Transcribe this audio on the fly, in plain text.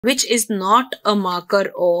which is not a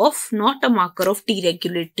marker of T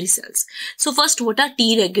regulatory cells. So first, what are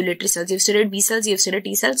T regulatory cells? You've studied B cells, you've studied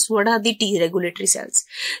T cells. What are the T regulatory cells?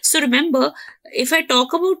 So remember, if I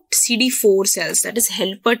talk about CD4 cells, that is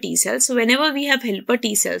helper T cells. So whenever we have helper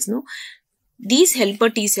T cells, these helper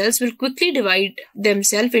T cells will quickly divide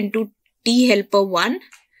themselves into T helper 1,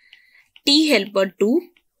 T helper 2,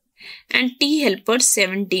 and T helper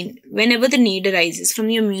 17 whenever the need arises. From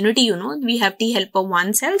the immunity, we have T helper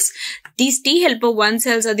 1 cells. These T helper 1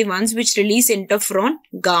 cells are the ones which release interferon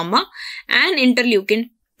gamma and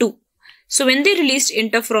interleukin 2. So when they release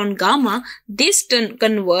interferon gamma, this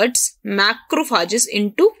converts macrophages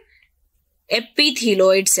into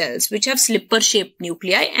epithelioid cells which have slipper shaped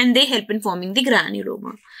nuclei, and they help in forming the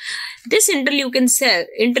granuloma. This interleukin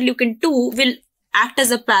 2 will act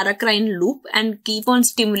as a paracrine loop and keep on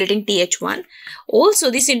stimulating Th1.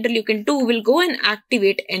 Also, this interleukin 2 will go and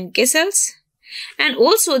activate NK cells, and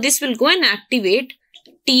also this will go and activate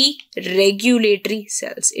T regulatory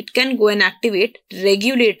cells. It can go and activate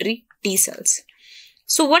regulatory T cells.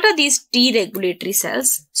 So what are these T regulatory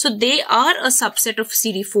cells? So they are a subset of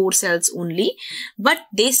CD4 cells only, but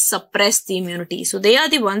they suppress the immunity. So they are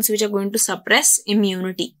the ones which are going to suppress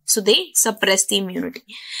immunity. So they suppress the immunity.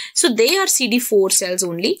 So they are CD4 cells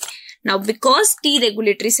only. Now, because T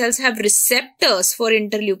regulatory cells have receptors for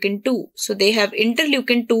interleukin 2, so they have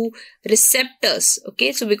interleukin 2 receptors.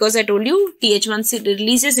 Okay, so because I told you Th1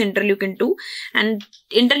 releases interleukin 2, and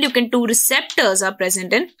interleukin 2 receptors are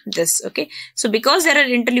present in this. Okay, so because there are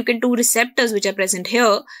interleukin 2 receptors which are present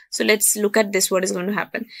here, so let's look at this, what is going to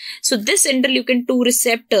happen. So this interleukin 2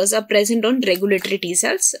 receptors are present on regulatory T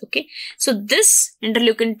cells. Okay, so this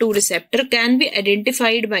interleukin 2 receptor can be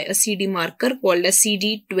identified by a CD marker called as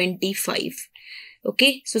CD25.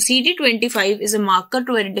 Okay, so CD25 is a marker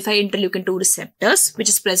to identify interleukin 2 receptors which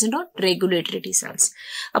is present on regulatory T cells.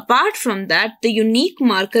 Apart from that, the unique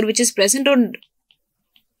marker which is present on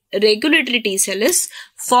regulatory T cell is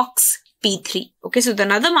FOXP3. Okay, so the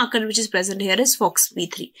another marker which is present here is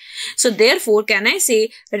FOXP3. So therefore, can I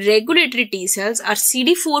say regulatory T cells are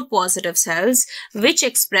CD4 positive cells which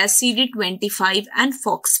express CD25 and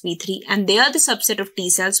FOXP3, and they are the subset of T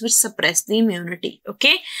cells which suppress the immunity.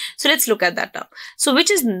 Okay, so let's look at that now. So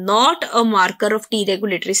which is not a marker of T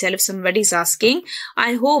regulatory cell, if somebody is asking.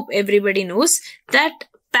 I hope everybody knows that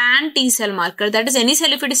pan T cell marker, that is any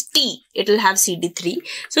cell, if it is T, it will have CD3.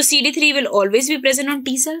 So CD3 will always be present on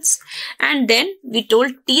T cells. And then we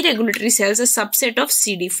told T regulatory cells are a subset of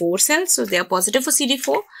CD4 cells. So they are positive for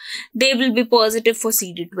CD4. They will be positive for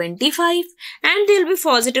CD25, and they will be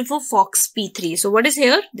positive for FOXP3. So what is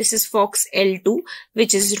here? This is FOXL2,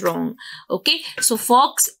 which is wrong. Okay, so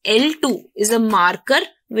FOXL2 is a marker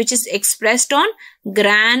which is expressed on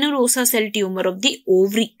granulosa cell tumor of the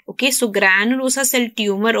ovary. Okay, so granulosa cell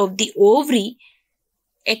tumor of the ovary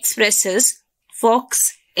expresses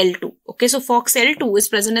FOXL2. Okay, so FOXL2 is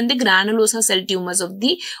present in the granulosa cell tumors of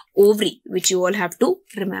the ovary, which you all have to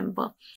remember.